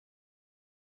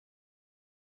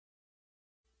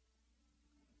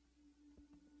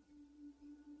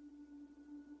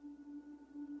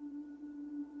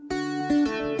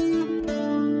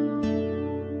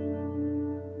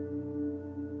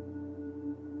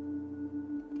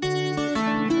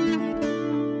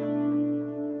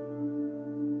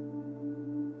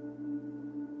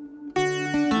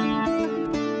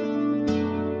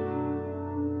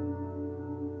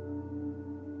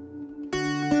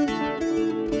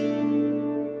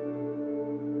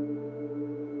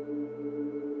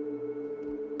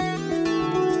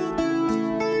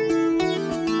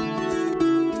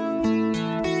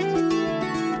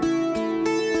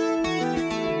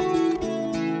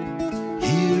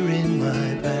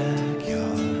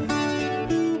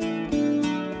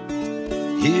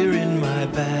Here in my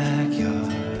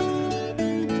backyard,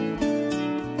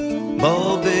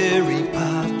 mulberry,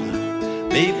 poplar,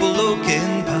 maple, oak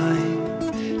and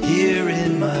pine. Here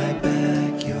in my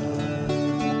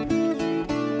backyard,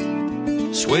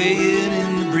 swaying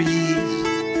in the breeze,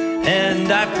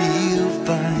 and I feel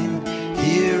fine.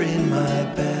 Here in my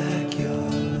backyard.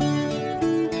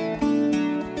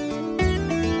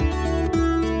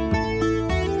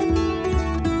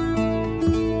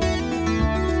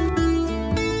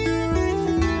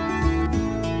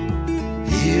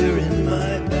 Here in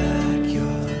my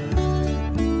backyard,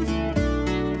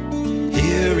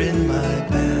 here in my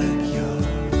backyard,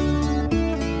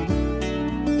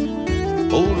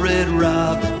 old red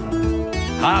robin,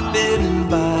 hopping and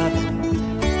bobbing.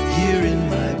 Here in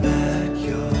my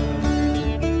backyard,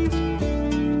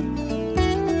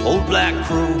 old black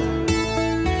crow,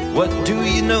 what do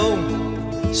you know?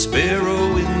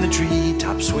 Sparrow in the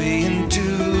treetop, swaying to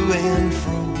and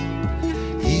fro.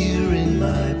 Here in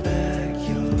my backyard.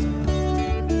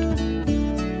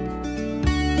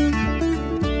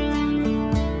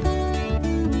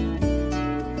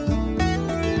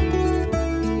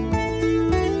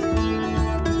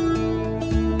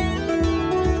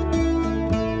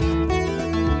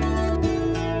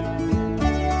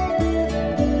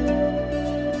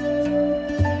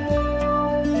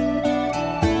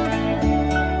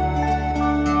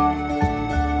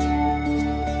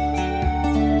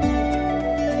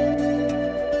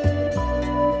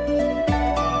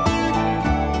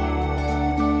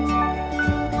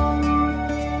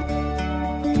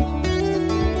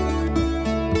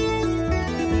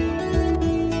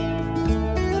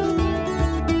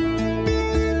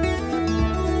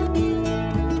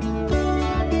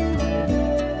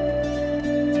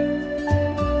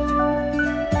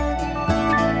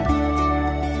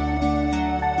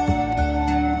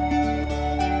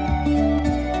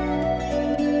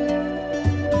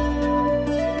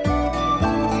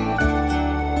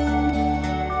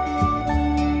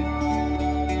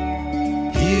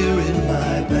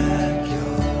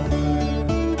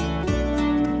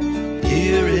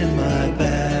 Here in my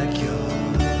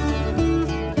backyard,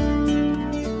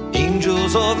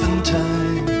 angels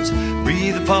oftentimes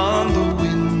breathe upon the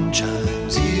wind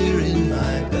chimes. Here in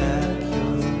my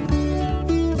backyard,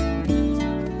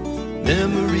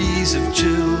 memories of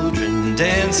children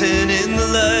dancing in the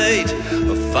light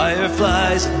of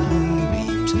fireflies and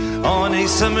moonbeams on a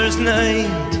summer's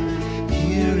night.